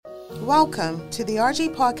Welcome to the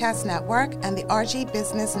RG Podcast Network and the RG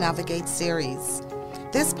Business Navigate series.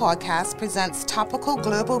 This podcast presents topical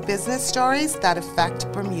global business stories that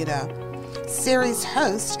affect Bermuda. Series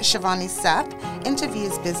host Shivani Seth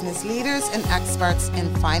interviews business leaders and experts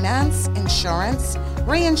in finance, insurance,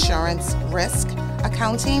 reinsurance, risk,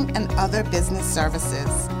 accounting, and other business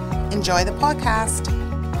services. Enjoy the podcast.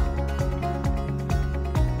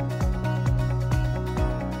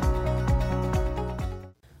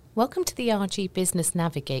 Welcome to the RG Business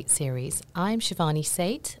Navigate series. I'm Shivani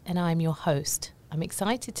Seth and I'm your host. I'm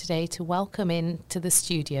excited today to welcome into the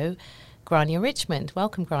studio Grania Richmond.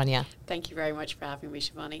 Welcome, Grania. Thank you very much for having me,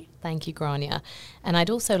 Shivani. Thank you, Grania. And I'd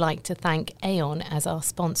also like to thank Aon as our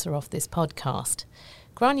sponsor of this podcast.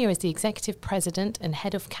 Grania is the Executive President and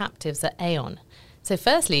Head of Captives at Aon. So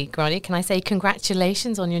firstly, Grania, can I say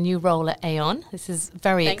congratulations on your new role at Aon? This is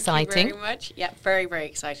very exciting. Thank you very much. Yeah, very, very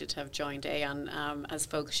excited to have joined Aon. As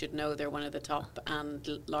folks should know, they're one of the top and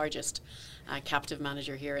largest captive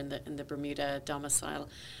manager here in the Bermuda domicile.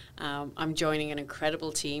 I'm joining an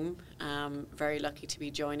incredible team. Very lucky to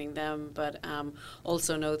be joining them, but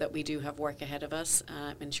also know that we do have work ahead of us,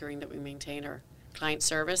 ensuring that we maintain our client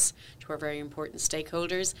service to our very important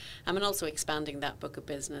stakeholders, and also expanding that book of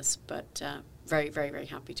business. But very, very, very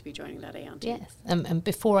happy to be joining that Aon team. Yes, and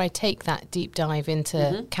before I take that deep dive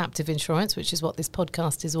into captive insurance, which is what this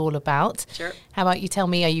podcast is all about, sure. How about you tell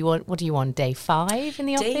me, what are you on, day 5 in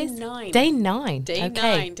the office? Day 9.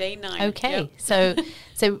 Day 9. Okay, yep.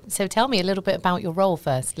 So tell me a little bit about your role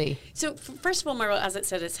firstly. So first of all, my role, as I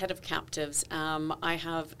said, is head of captives. I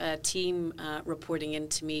have a team reporting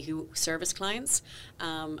into me who service clients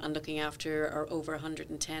and looking after our over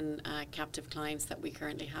 110 captive clients that we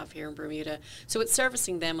currently have here in Bermuda. So it's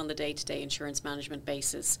servicing them on the day-to-day insurance management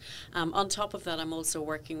basis. On top of that, I'm also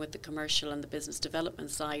working with the commercial and the business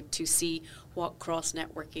development side to see what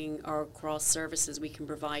cross-networking or cross-services we can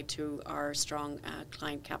provide to our strong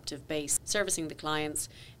client captive base, servicing the clients,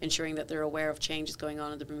 ensuring that they're aware of changes going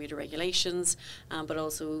on in the Bermuda regulations, but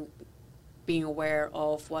also being aware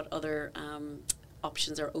of what other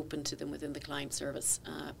options are open to them within the client service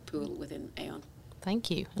pool within Aon.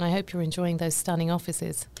 Thank you, and I hope you're enjoying those stunning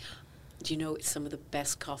offices. Do you know, some of the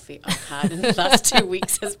best coffee I've had in the last 2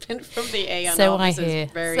 weeks has been from the Aon so offices. I hear.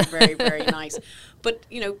 Very, very, very nice. But,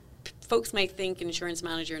 folks may think insurance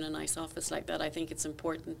manager in a nice office like that. I think it's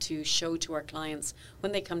important to show to our clients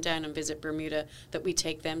when they come down and visit Bermuda that we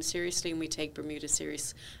take them seriously and we take Bermuda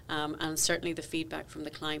serious. And certainly the feedback from the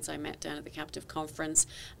clients I met down at the captive conference,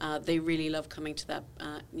 they really love coming to that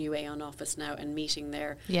new Aon office now and meeting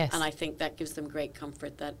there. Yes. And I think that gives them great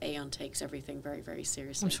comfort that Aon takes everything very, very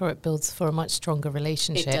seriously. I'm sure it builds for a much stronger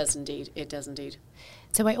relationship. It does indeed. It does indeed.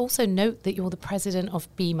 So I also note that you're the president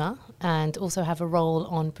of BIMA and also have a role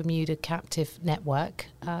on Bermuda Captive Network.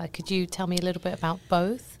 Could you tell me a little bit about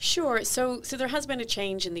both? Sure. So there has been a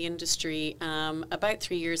change in the industry. About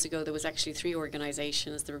 3 years ago, there was actually 3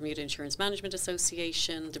 organisations: the Bermuda Insurance Management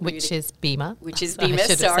Association, which is BIMA.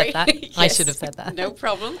 BIMA. Sorry, yes. I should have said that. No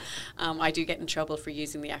problem. I do get in trouble for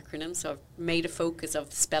using the acronym, so I've made a focus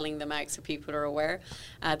of spelling them out so people are aware.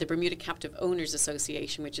 The Bermuda Captive Owners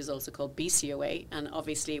Association, which is also called BCOA, and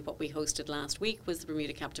obviously what we hosted last week was the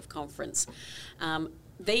Bermuda Captive Conference.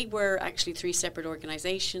 They were actually 3 separate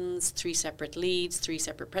organisations, 3 separate leads, 3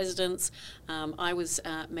 separate presidents. I was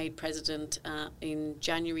made president in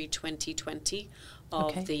January 2020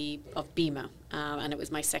 of BIMA, and it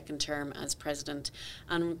was my second term as president.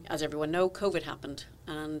 And as everyone knows, COVID happened,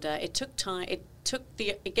 and it took time.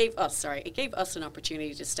 It gave us an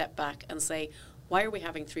opportunity to step back and say, why are we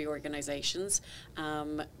having 3 organisations?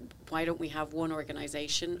 Why don't we have one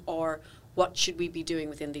organisation? Or what should we be doing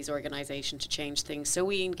within these organisations to change things? So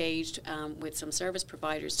we engaged with some service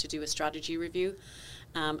providers to do a strategy review.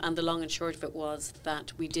 And the long and short of it was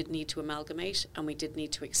that we did need to amalgamate and we did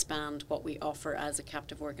need to expand what we offer as a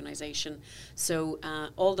captive organisation. So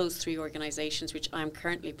all those 3 organisations, which I'm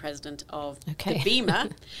currently president of, the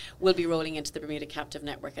BIMA, will be rolling into the Bermuda Captive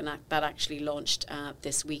Network, and that actually launched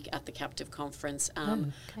this week at the Captive Conference.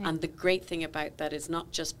 And the great thing about that is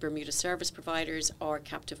not just Bermuda service providers or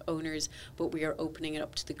captive owners, but we are opening it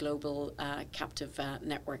up to the global captive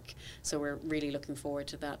network. So we're really looking forward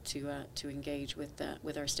to that, to engage with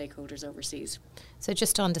our stakeholders overseas. So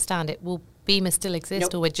just to understand it, will BIMA still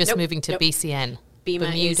exist, or we're just moving to BCN? BIMA,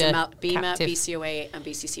 Bermuda BIMA, BCOA and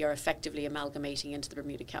BCC are effectively amalgamating into the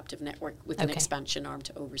Bermuda Captive Network with an expansion arm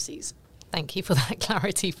to overseas. Thank you for that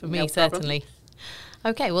clarity for me, No certainly. Problem.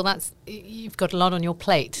 Okay, well, you've got a lot on your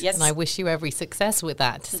plate, yes. And I wish you every success with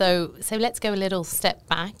that. So let's go a little step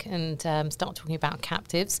back and start talking about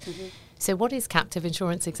captives. So what is captive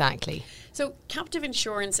insurance exactly? So captive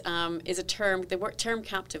insurance is a term, term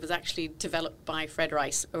captive is actually developed by Fred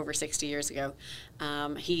Rice over 60 years ago.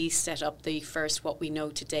 He set up the first, what we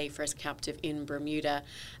know today, first captive in Bermuda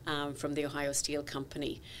from the Ohio Steel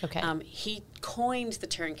Company. Okay. He coined the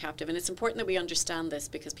term captive, and it's important that we understand this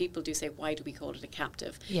because people do say, why do we call it a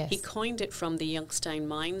captive? Yes. He coined it from the Youngstown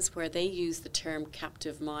mines, where they use the term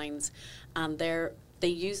captive mines, and they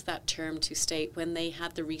used that term to state when they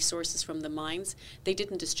had the resources from the mines, they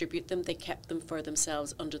didn't distribute them, they kept them for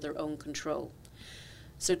themselves under their own control.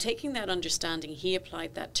 So taking that understanding, he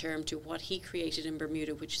applied that term to what he created in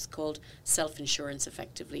Bermuda, which is called self-insurance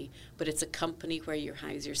effectively. But it's a company where you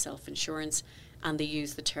house your self-insurance, and they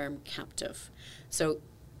use the term captive. So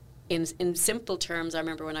in simple terms, I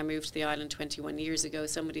remember when I moved to the island 21 years ago,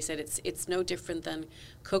 somebody said it's no different than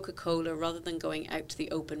Coca-Cola. Rather than going out to the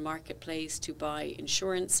open marketplace to buy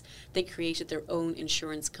insurance, they created their own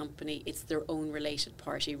insurance company. It's their own related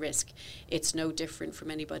party risk. It's no different from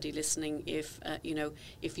anybody listening if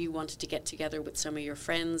you wanted to get together with some of your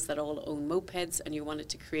friends that all own mopeds and you wanted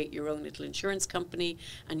to create your own little insurance company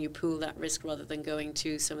and you pool that risk rather than going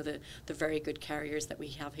to some of the very good carriers that we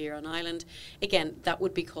have here on island. Again, that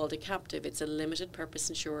would be called a captive. It's a limited purpose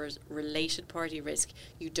insurer's related party risk.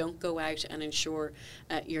 You don't go out and insure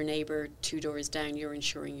your neighbour 2 doors down. You're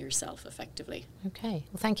insuring yourself effectively. Okay.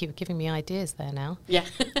 Well, thank you for giving me ideas there now. Yeah.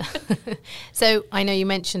 So I know you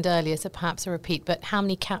mentioned earlier, so perhaps a repeat, but how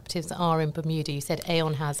many captives are in Bermuda? You said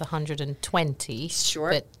Aon has 120.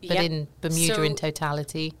 Sure. But Yep. in Bermuda in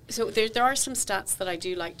totality? So there are some stats that I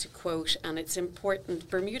do like to quote, and it's important.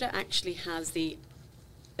 Bermuda actually has the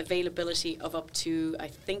availability of up to, I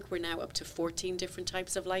think we're now up to 14 different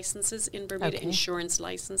types of licenses in Bermuda, Okay. insurance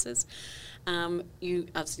licenses.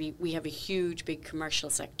 Obviously, we have a huge, big commercial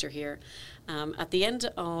sector here. At the end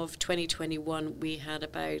of 2021, we had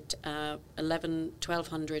about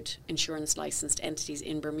 1,200 insurance licensed entities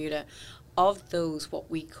in Bermuda. Of those, what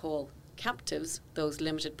we call captives, those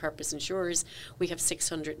limited purpose insurers, we have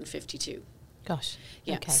 652. Gosh.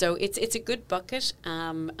 Yeah, Okay. so it's a good bucket,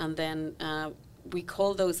 and then we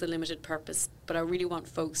call those the limited purpose, but I really want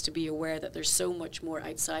folks to be aware that there's so much more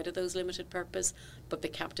outside of those limited purpose, but the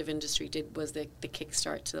captive industry was the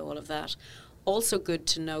kickstart to all of that. Also good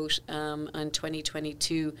to note, in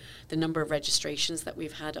 2022, the number of registrations that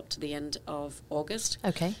we've had up to the end of August.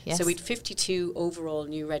 Okay, yes. So we had 52 overall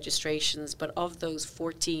new registrations, but of those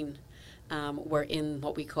 14 were in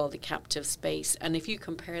what we call the captive space. And if you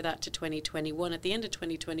compare that to 2021, at the end of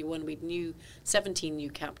 2021, we'd 17 new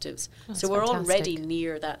captives. That's so we're already fantastic.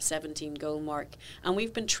 near that 17 goal mark. And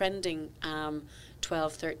we've been trending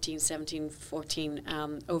 12, 13, 17,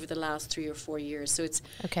 14 over the last 3 or 4 years. So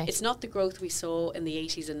it's not the growth we saw in the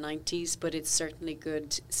 80s and 90s, but it's certainly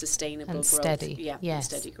good, sustainable And growth. steady, Yeah, yes.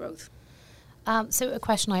 steady growth. So a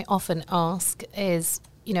question I often ask is,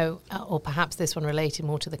 or perhaps this one related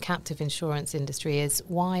more to the captive insurance industry, is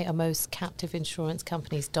why are most captive insurance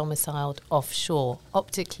companies domiciled offshore?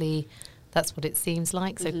 Optically, that's what it seems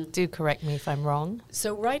like, so do correct me if I'm wrong.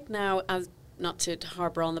 So right now, not to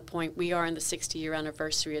harbour on the point, we are in the 60-year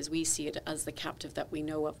anniversary as we see it as the captive that we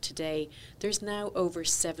know of today. There's now over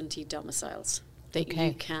 70 domiciles that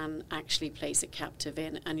you can actually place a captive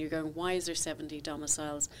in. And you're going, why is there 70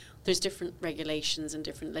 domiciles? There's different regulations and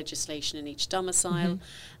different legislation in each domicile.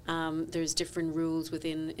 There's different rules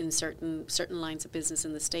in certain lines of business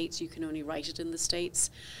in the States. You can only write it in the States.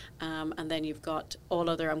 And then you've got all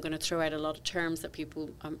other, I'm going to throw out a lot of terms that people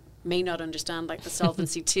may not understand, like the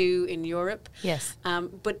Solvency II in Europe. Yes.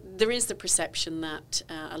 But there is the perception that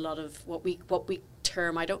a lot of what we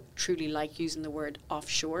term, I don't truly like using the word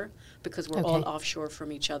offshore because we're all offshore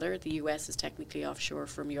from each other. The US is technically offshore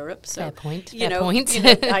from Europe. So, Fair point.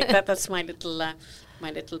 That's my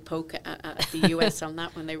little poke at the US on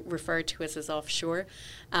that when they refer to us as offshore.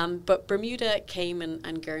 But Bermuda, Cayman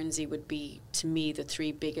and Guernsey would be, to me, the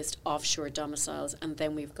 3 biggest offshore domiciles. And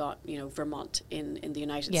then we've got, Vermont in the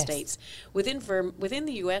United States. Within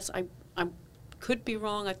the US, I could be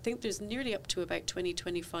wrong. I think there's nearly up to about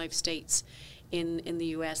 25 states in the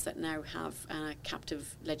US that now have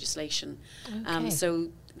captive legislation. So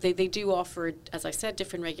they do offer, as I said,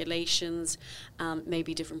 different regulations,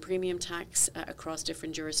 maybe different premium tax across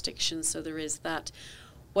different jurisdictions. So there is that.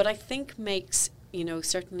 What I think makes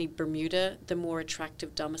certainly Bermuda, the more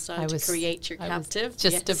attractive domicile to create your captive.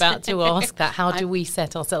 Just about to ask that. How do we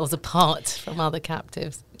set ourselves apart from other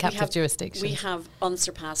captive jurisdictions? We have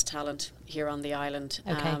unsurpassed talent here on the island.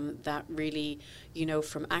 That really,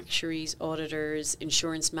 from actuaries, auditors,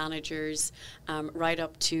 insurance managers, right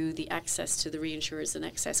up to the access to the reinsurers and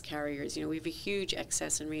excess carriers. We have a huge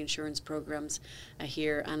excess and reinsurance programs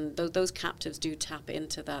here, and those captives do tap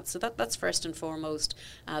into that. So that's first and foremost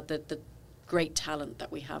the great talent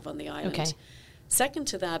that we have on the island. Okay. Second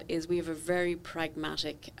to that is we have a very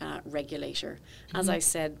pragmatic regulator. As I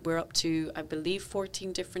said, we're up to, I believe,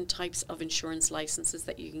 14 different types of insurance licenses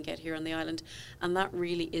that you can get here on the island. And that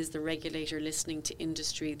really is the regulator listening to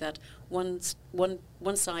industry, that one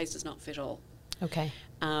size does not fit all. Okay.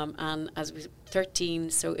 And as we 13,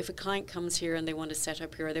 so if a client comes here and they want to set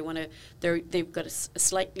up here, they've got a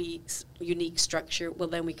slightly unique structure, well,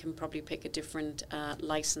 then we can probably pick a different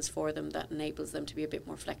license for them that enables them to be a bit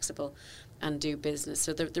more flexible and do business.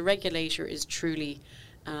 So the regulator is truly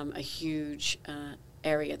a huge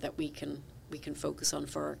area that we can focus on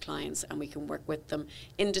for our clients, and we can work with them.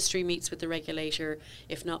 Industry meets with the regulator,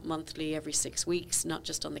 if not monthly, every 6 weeks, not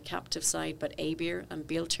just on the captive side, but ABIR and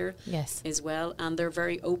BILTR as well. And they're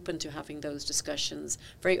very open to having those discussions,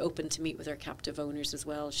 very open to meet with our captive owners as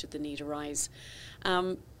well, should the need arise.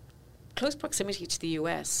 Close proximity to the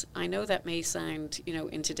US, I know that may sound,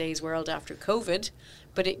 in today's world after COVID,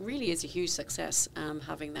 but it really is a huge success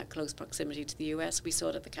having that close proximity to the US. We saw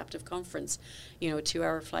it at the Captive Conference, a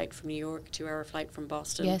 2-hour flight from New York, 2-hour flight from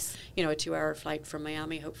Boston, a 2-hour flight from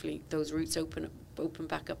Miami. Hopefully those routes open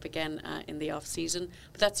back up again in the off season,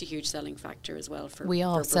 but that's a huge selling factor as well for we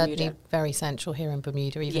are for certainly very central here in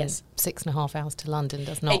Bermuda. Even 6.5 hours to London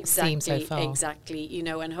does not seem so far. Exactly,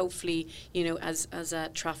 and hopefully as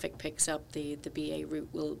traffic picks up, the BA route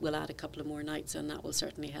will add a couple of more nights, and that will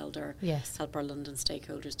certainly help our London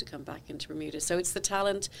stakeholders to come back into Bermuda. So it's the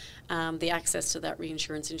talent, the access to that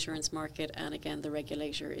insurance market, and again the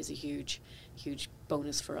regulator is a huge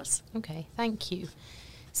bonus for us. Okay, thank you.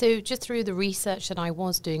 So just through the research that I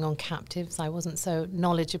was doing on captives, I wasn't so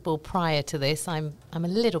knowledgeable prior to this. I'm a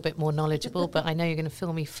little bit more knowledgeable, but I know you're going to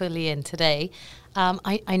fill me fully in today.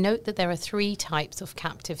 I note that there are 3 types of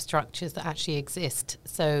captive structures that actually exist.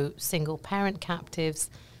 So single parent captives,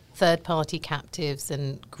 third-party captives,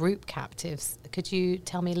 and group captives. Could you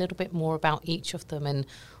tell me a little bit more about each of them, and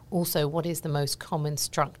also what is the most common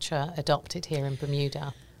structure adopted here in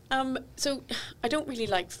Bermuda? So I don't really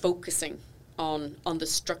like focusing on the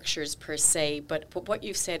structures per se, but what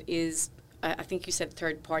you've said is, I think you said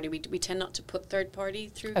third party. We tend not to put third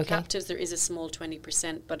party through captives. There is a small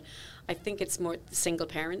 20%, but I think it's more the single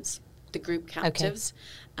parents, the group captives,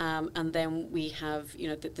 and then we have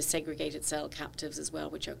the segregated cell captives as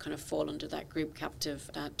well, which are kind of fall under that group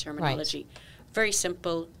captive terminology. Right. Very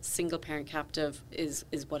simple, single parent captive is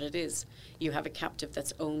what it is. You have a captive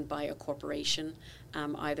that's owned by a corporation,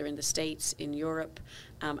 either in the States, in Europe,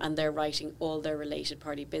 and they're writing all their related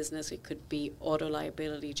party business. It could be auto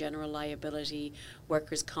liability, general liability,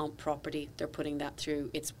 workers' comp, property. They're putting that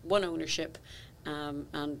through. It's one ownership,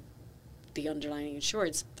 and the underlying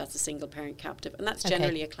insureds, that's a single parent captive, and that's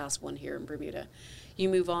generally a class 1 here in Bermuda. You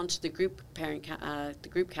move on to the group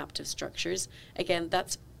captive structures. Again,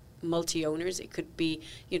 that's multi-owners. It could be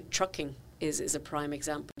trucking is a prime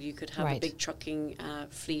example. You could have a big trucking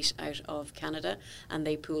fleet out of Canada, and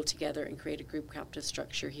they pool together and create a group captive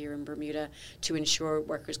structure here in Bermuda to insure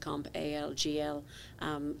workers' comp, AL, GL,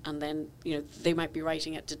 and then they might be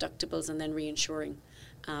writing at deductibles and then reinsuring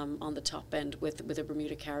on the top end with a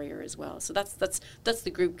Bermuda carrier as well. So that's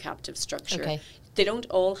the group captive structure. Okay. They don't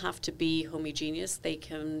all have to be homogeneous. They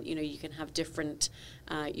can, you can have different,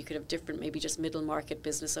 you could have different, maybe just middle market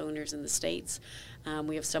business owners in the States.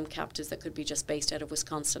 We have some captives that could be just based out of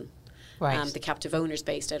Wisconsin. Right. The captive owner's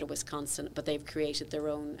based out of Wisconsin, but they've created their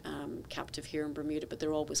own captive here in Bermuda, but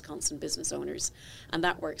they're all Wisconsin business owners. And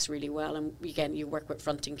that works really well. And again, you work with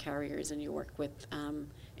fronting carriers and you work with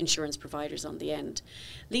insurance providers on the end.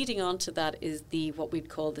 Leading on to that is what we'd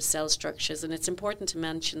call the cell structures. And it's important to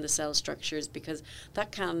mention the cell structures because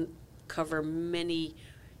that can cover many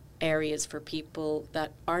areas for people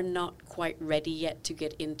that are not quite ready yet to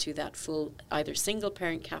get into that full either single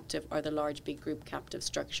parent captive or the large big group captive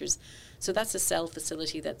structures. So that's a cell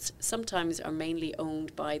facility that's sometimes are mainly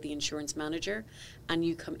owned by the insurance manager, and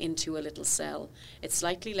you come into a little cell. It's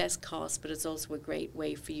slightly less cost, but it's also a great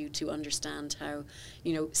way for you to understand how,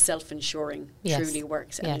 self-insuring truly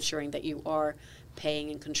works and ensuring that you are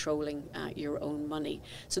paying and controlling your own money.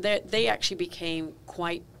 So they actually became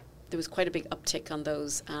quite there was quite a big uptick on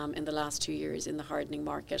those in the last 2 years in the hardening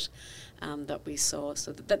market that we saw.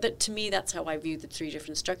 So that to me, that's how I view the three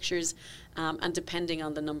different structures, and depending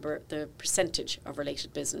on the percentage of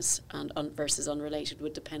related business and versus unrelated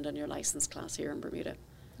would depend on your license class here in Bermuda.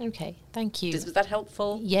 Okay, thank you. Was that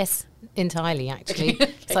helpful? Yes, entirely, actually.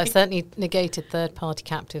 Okay. So I've certainly negated third-party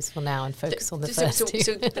captives for now and focus on the first two.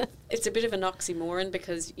 So it's a bit of an oxymoron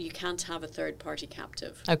because you can't have a third-party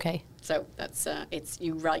captive. Okay. So that's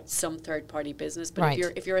you write some third-party business, but Right.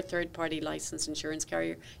 if you're a third-party licensed insurance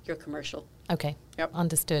carrier, you're commercial. Okay. Yep.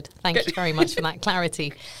 Understood. Thank you very much for that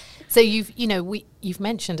clarity. So you've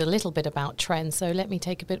mentioned a little bit about trends. So let me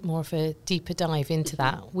take a bit more of a deeper dive into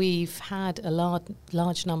that. We've had a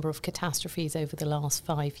large number of catastrophes over the last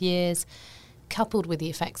 5 years, coupled with the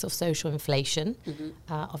effects of social inflation,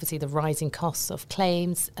 obviously the rising costs of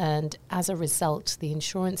claims, and as a result, the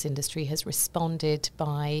insurance industry has responded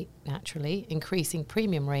by naturally increasing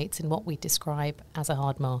premium rates in what we describe as a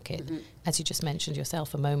hard market, as you just mentioned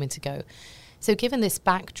yourself a moment ago. So given this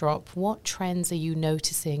backdrop, what trends are you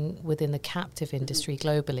noticing within the captive industry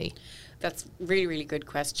globally? That's a really, really good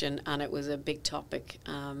question, and it was a big topic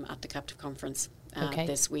at the Captive Conference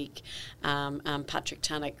this week. Patrick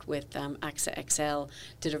Tannock with AXA XL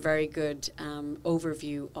did a very good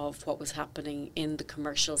overview of what was happening in the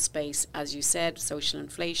commercial space. As you said, social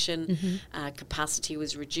inflation, capacity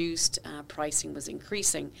was reduced, pricing was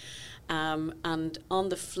increasing. And on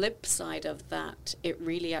the flip side of that, it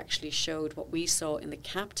really actually showed what we saw in the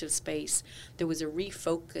captive space. There was a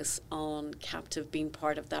refocus on captive being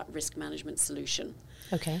part of that risk management solution.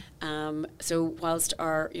 Okay. So whilst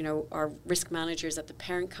our risk managers at the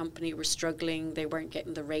parent company were struggling, they weren't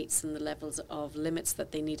getting the rates and the levels of limits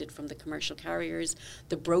that they needed from the commercial carriers.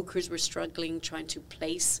 The brokers were struggling trying to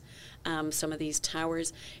place some of these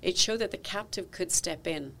towers. It showed that the captive could step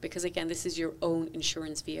in because, again, this is your own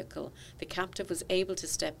insurance vehicle. The captive was able to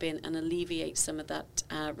step in and alleviate some of that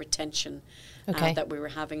retention that we were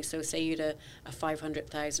having. So say you had a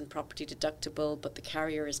 500,000 property deductible, but the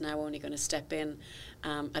carrier is now only going to step in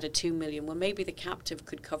at a 2 million. Well, maybe the captive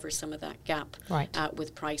could cover some of that gap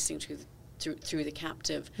with pricing through the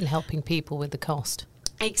captive. And helping people with the cost.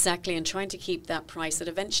 Exactly, and trying to keep that price that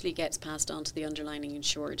eventually gets passed on to the underlying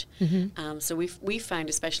insured. So we found,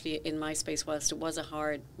 especially in my space, whilst it was a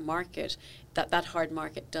hard market, that hard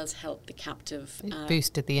market does help the captive. It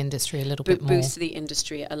boosted the industry a little bit more. Boosted the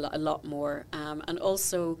industry a lot more. And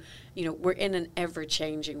also, we're in an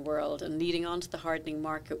ever-changing world, and leading on to the hardening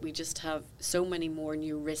market, we just have so many more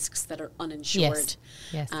new risks that are uninsured.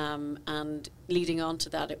 Yes. And leading on to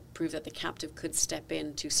that, it proved that the captive could step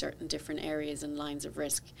into certain different areas and lines of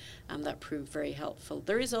risk, that proved very helpful.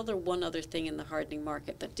 There is one other thing in the hardening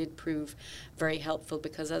market that did prove very helpful,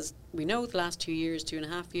 because as we know, the last 2 years,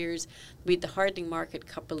 2.5 years, we had the hardening market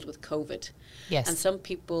coupled with COVID. Yes. And some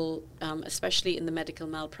people, especially in the medical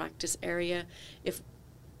malpractice area, if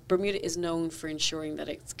Bermuda is known for ensuring that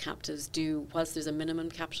its captives do, whilst there's a minimum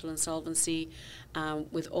capital insolvency,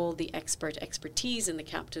 with all the expertise in the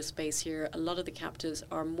captive space here, a lot of the captives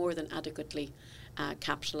are more than adequately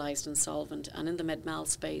capitalized and solvent. And in the med-mal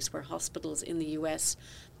space, where hospitals in the US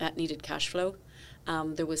needed cash flow,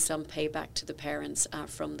 there was some payback to the parents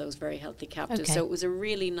from those very healthy captives. Okay. So it was a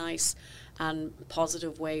really nice and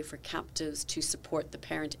positive way for captives to support the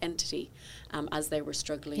parent entity as they were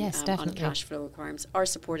struggling on cash flow requirements, or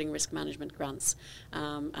supporting risk management grants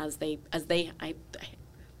I'm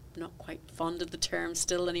not quite fond of the term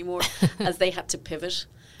still anymore, as they had to pivot.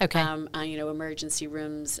 Okay. And emergency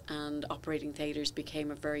rooms and operating theatres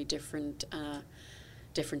became a very different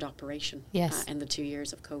operation. Yes. In the 2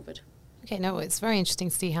 years of COVID. Okay, no, it's very interesting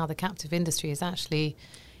to see how the captive industry is actually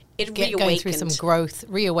going through some growth,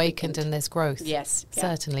 reawakened, and there's growth. Yes.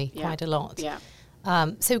 Certainly, quite a lot. Yeah.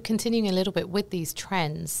 So continuing a little bit with these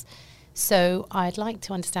trends, so I'd like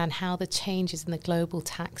to understand how the changes in the global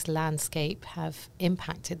tax landscape have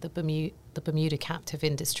impacted the Bermuda captive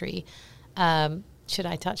industry. Should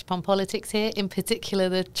I touch upon politics here? In particular,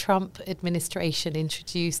 the Trump administration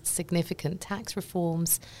introduced significant tax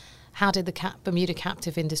reforms. How did the Bermuda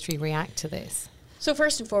captive industry react to this? So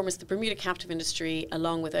first and foremost, the Bermuda captive industry,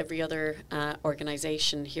 along with every other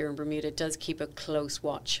organisation here in Bermuda, does keep a close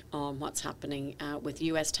watch on what's happening with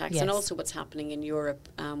US tax, and also what's happening in Europe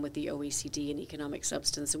with the OECD and economic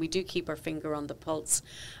substance. So we do keep our finger on the pulse.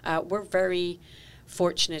 We're very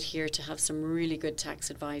fortunate here to have some really good tax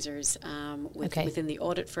advisors within the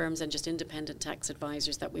audit firms and just independent tax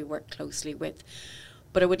advisors that we work closely with.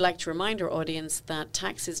 But I would like to remind our audience that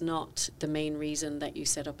tax is not the main reason that you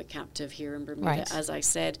set up a captive here in Bermuda. Right. As I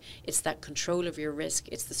said, it's that control of your risk,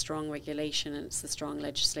 it's the strong regulation, and it's the strong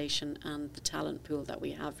legislation and the talent pool that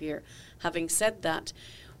we have here. Having said that,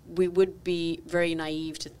 we would be very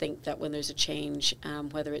naive to think that when there's a change,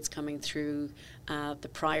 whether it's coming through the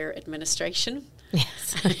prior administration.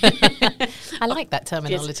 Yes. I like that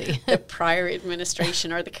terminology. Yes, the prior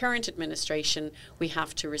administration or the current administration, we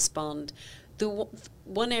have to respond. The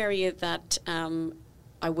one area that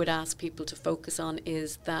I would ask people to focus on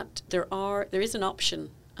is that there is an option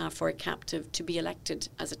for a captive to be elected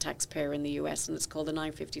as a taxpayer in the US, and it's called the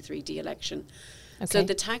 953D election. Okay. So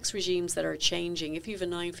the tax regimes that are changing, if you have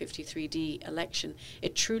a 953D election,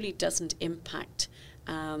 it truly doesn't impact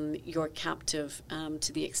your captive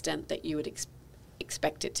to the extent that you would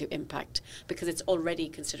expect it to impact, because it's already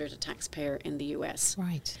considered a taxpayer in the US.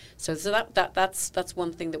 Right. So that's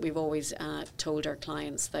one thing that we've always told our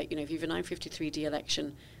clients, that if you have a 953D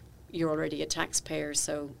election, you're already a taxpayer,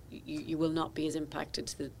 so you will not be as impacted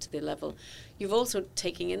to the level. You've also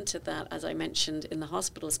taken into that, as I mentioned, in the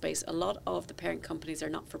hospital space, a lot of the parent companies are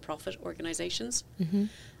not-for-profit organizations. Mm-hmm.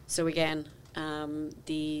 So again,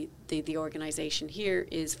 the organisation here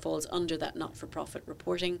falls under that not-for-profit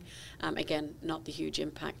reporting. Again, not the huge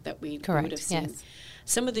impact that we would have seen. Yes.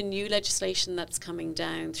 Some of the new legislation that's coming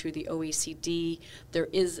down through the OECD, there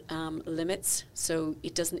is limits, so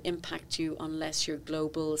it doesn't impact you unless your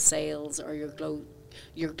global sales or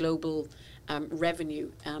your global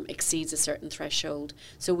revenue exceeds a certain threshold.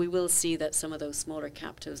 So we will see that some of those smaller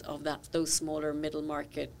captives of those smaller middle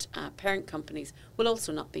market parent companies will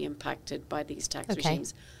also not be impacted by these tax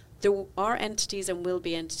regimes. There are entities and will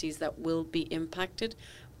be entities that will be impacted,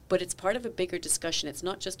 but it's part of a bigger discussion. It's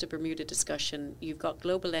not just a Bermuda discussion. You've got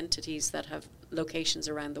global entities that have locations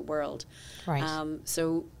around the world. Right.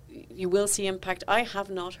 So you will see impact. I have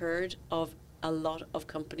not heard of a lot of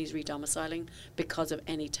companies redomiciling because of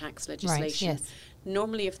any tax legislation. Right, yes.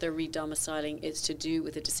 Normally, if they're redomiciling, it's to do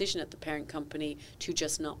with a decision at the parent company to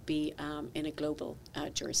just not be in a global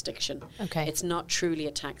jurisdiction. Okay. It's not truly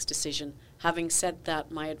a tax decision. Having said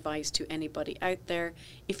that, my advice to anybody out there,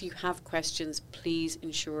 if you have questions, please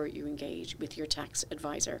ensure you engage with your tax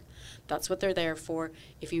advisor. That's what they're there for.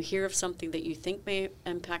 If you hear of something that you think may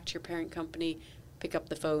impact your parent company, pick up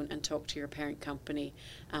the phone and talk to your parent company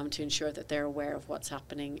to ensure that they're aware of what's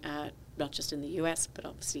happening, not just in the US, but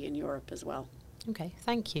obviously in Europe as well. Okay,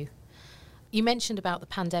 thank you. You mentioned about the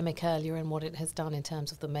pandemic earlier and what it has done in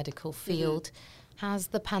terms of the medical field. Mm-hmm. Has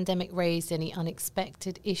the pandemic raised any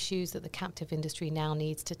unexpected issues that the captive industry now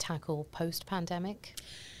needs to tackle post-pandemic?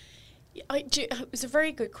 It's a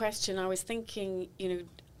very good question. I was thinking,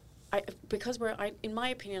 because in my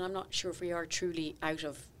opinion, I'm not sure if we are truly out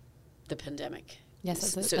of the pandemic.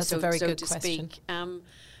 Yes, that's a very good question.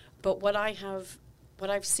 But what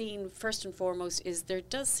I've seen first and foremost is there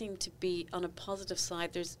does seem to be, on a positive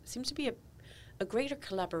side, there seems to be a greater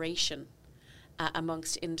collaboration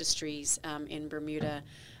amongst industries in Bermuda.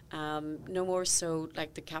 No more so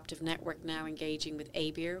like the captive network now engaging with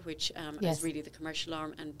ABIR, which is really the commercial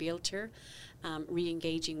arm, and Bealter,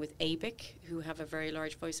 re-engaging with ABIC, who have a very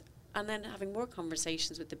large voice, and then having more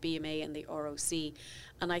conversations with the BMA and the ROC.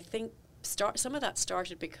 And I think some of that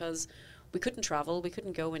started because we couldn't travel, we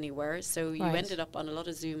couldn't go anywhere, so you ended up on a lot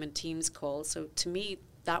of Zoom and Teams calls. So to me,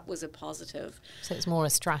 that was a positive. So it's more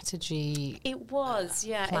a strategy. It was,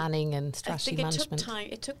 planning and strategy management.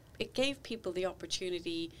 It took time. It gave people the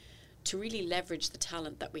opportunity to really leverage the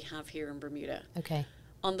talent that we have here in Bermuda. Okay.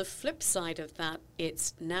 On the flip side of that,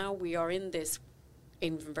 it's now we are in this,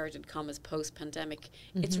 in inverted commas, post-pandemic.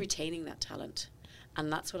 Mm-hmm. It's retaining that talent. And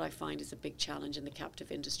that's what I find is a big challenge in the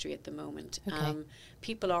captive industry at the moment. Okay.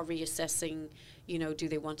 People are reassessing, do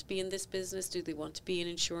they want to be in this business? Do they want to be in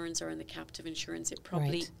insurance or in the captive insurance? It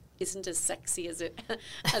probably isn't as sexy as it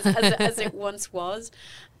as it once was.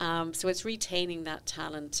 So it's retaining that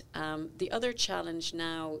talent. The other challenge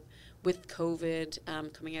now with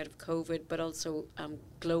COVID, coming out of COVID, but also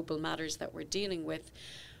global matters that we're dealing with,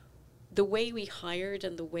 the way we hired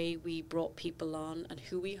and the way we brought people on and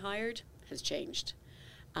who we hired has changed.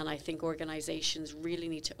 And I think organizations really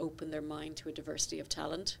need to open their mind to a diversity of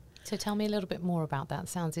talent. So tell me a little bit more about that.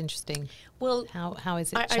 Sounds interesting. Well, how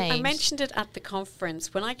is it changed? I mentioned it at the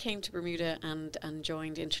conference. When I came to Bermuda and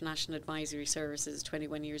joined International Advisory Services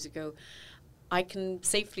 21 years ago, I can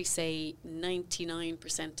safely say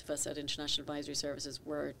 99% of us at International Advisory Services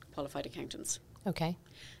were qualified accountants. Okay.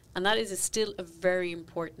 And that is still a very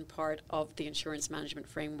important part of the insurance management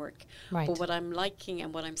framework. Right. But what I'm liking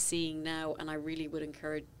and what I'm seeing now, and I really would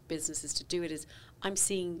encourage businesses to do it, is I'm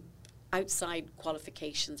seeing outside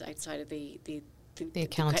qualifications, outside of the the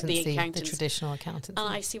accountancy, the traditional accountancy.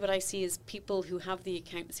 And what I see is people who have the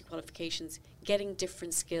accountancy qualifications getting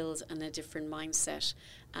different skills and a different mindset,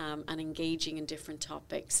 and engaging in different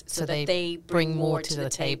topics, so that they bring more to the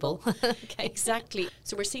table. Okay. Exactly.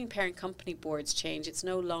 So we're seeing parent company boards change. It's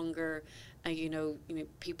no longer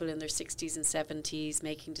people in their 60s and 70s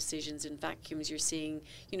making decisions in vacuums. You're seeing,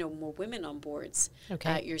 more women on boards.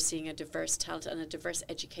 Okay. You're seeing a diverse talent and a diverse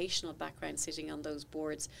educational background sitting on those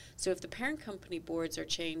boards. So if the parent company boards are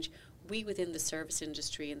changed, we within the service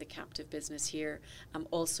industry and the captive business here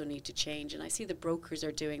also need to change. And I see the brokers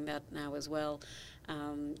are doing that now as well.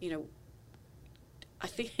 I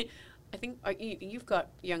think you've got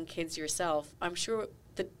young kids yourself. I'm sure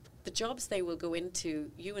the jobs they will go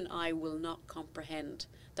into, you and I will not comprehend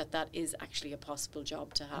that is actually a possible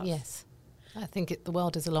job to have. Yes. I think the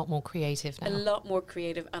world is a lot more creative now. A lot more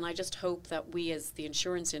creative, and I just hope that we as the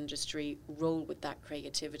insurance industry roll with that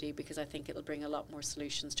creativity, because I think it'll bring a lot more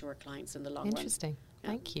solutions to our clients in the long run. Interesting. Yeah.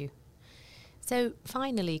 Thank you. So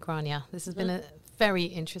finally, Grania, this has been a very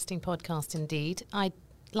interesting podcast indeed. I'd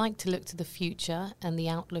like to look to the future and the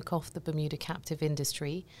outlook of the Bermuda captive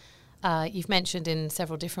industry. You've mentioned in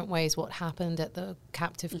several different ways what happened at the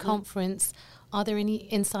captive conference. Are there any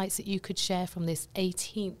insights that you could share from this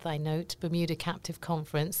 18th, I note, Bermuda Captive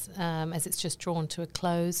Conference, as it's just drawn to a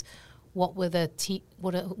close? What were the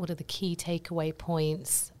what are the key takeaway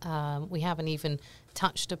points? We haven't even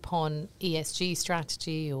touched upon ESG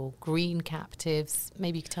strategy or green captives.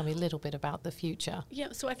 Maybe you could tell me a little bit about the future.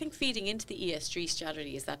 Yeah, so I think feeding into the ESG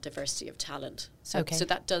strategy is that diversity of talent. So, okay. So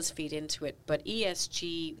that does feed into it. But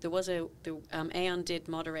ESG, Aon did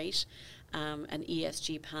moderate an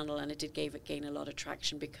ESG panel, and it did gain a lot of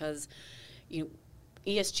traction, because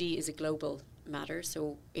ESG is a global matter,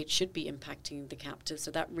 so it should be impacting the captive.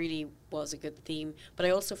 So that really was a good theme. But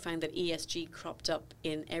I also found that ESG cropped up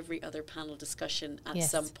in every other panel discussion at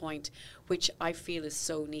some point, which I feel is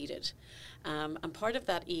so needed. And part of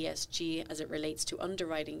that ESG, as it relates to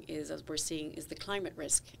underwriting, is, as we're seeing, is the climate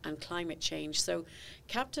risk and climate change. So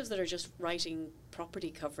captives that are just writing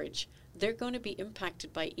property coverage, they're going to be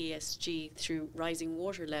impacted by ESG through rising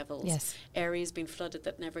water levels, areas being flooded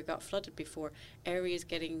that never got flooded before, areas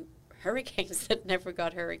getting hurricanes that never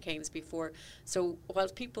got hurricanes before. So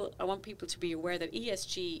I want people to be aware that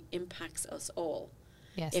ESG impacts us all.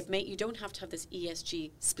 Yes. You don't have to have this ESG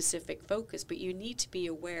specific focus, but you need to be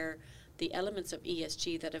aware the elements of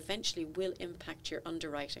ESG that eventually will impact your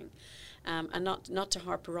underwriting. And not to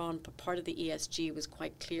harper on, but part of the ESG was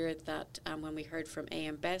quite clear that when we heard from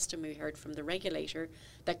AM Best and we heard from the regulator,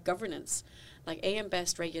 that governance, like AM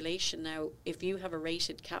Best regulation now, if you have a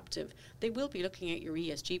rated captive, they will be looking at your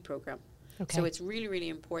ESG program. Okay. So it's really, really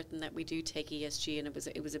important that we do take ESG, and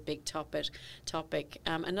it was a big topic.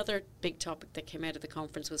 Another big topic that came out of the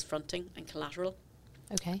conference was fronting and collateral.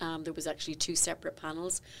 Okay. There was actually 2 separate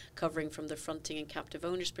panels covering from the fronting and captive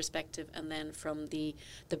owners perspective, and then from the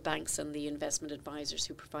banks and the investment advisors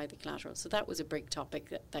who provide the collateral. So that was a big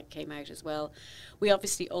topic that came out as well. We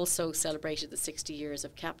obviously also celebrated the 60 years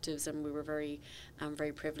of captives, and we were very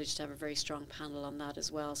privileged to have a very strong panel on that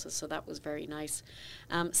as well. So that was very nice.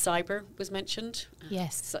 Cyber was mentioned.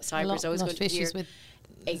 Yes. Cyber is always going to be here.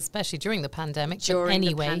 Especially during the pandemic. During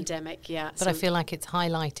the pandemic, yeah. But I feel like it's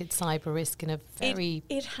highlighted cyber risk in a very...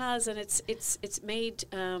 It has, and it's made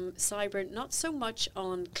cyber not so much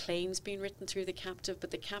on claims being written through the captive,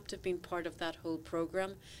 but the captive being part of that whole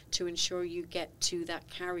program to ensure you get to that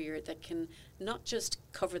carrier that can not just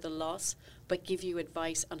cover the loss, but give you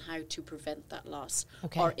advice on how to prevent that loss.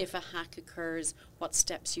 Okay. Or if a hack occurs, what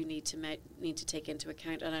steps you need to take into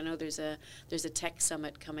account. And I know there's a tech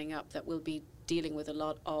summit coming up that will be dealing with a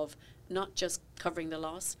lot of not just covering the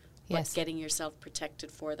loss, but getting yourself protected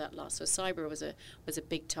for that loss. So cyber was a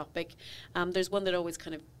big topic. There's one that always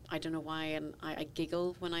kind of, I don't know why, and I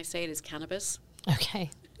giggle when I say it, is cannabis.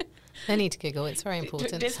 Okay. I need to giggle. It's very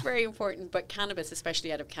important. It's very important, but cannabis,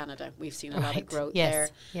 especially out of Canada, we've seen a lot of growth there.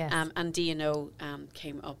 Yes. And D&O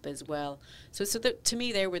came up as well. So to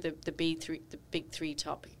me, there were the big three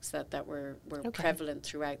topics that were prevalent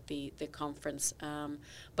throughout the conference.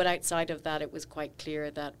 But outside of that, it was quite clear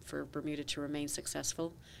that for Bermuda to remain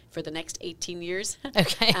successful for the next 18 years,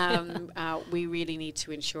 we really need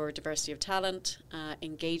to ensure diversity of talent,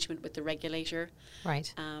 engagement with the regulator,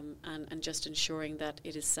 right, and just ensuring that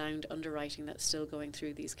it is sound underwriting that's still going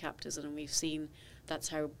through these captives. And we've seen that's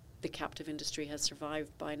how the captive industry has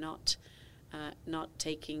survived, by not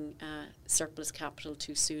taking surplus capital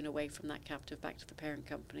too soon away from that captive back to the parent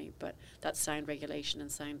company. But that's sound regulation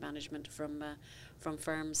and sound management from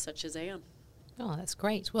firms such as Aon. Oh, that's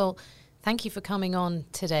great. Well, Thank you for coming on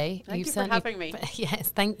today. Thank you for having me. Yes,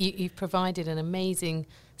 thank you. You've provided an amazing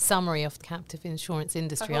summary of the captive insurance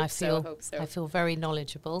industry. I hope so. I feel very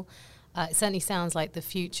knowledgeable. It certainly sounds like the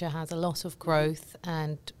future has a lot of growth,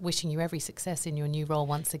 and wishing you every success in your new role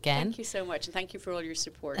once again. Thank you so much, and thank you for all your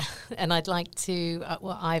support. And I'd like to,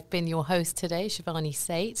 I've been your host today, Shivani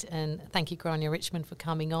Sate, and thank you, Grania Richmond, for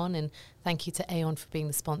coming on, and thank you to Aon for being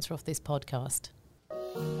the sponsor of this podcast.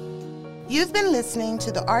 You've been listening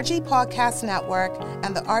to the RG Podcast Network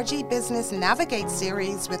and the RG Business Navigate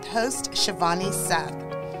series with host Shivani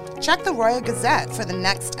Seth. Check the Royal Gazette for the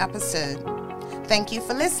next episode. Thank you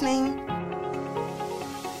for listening.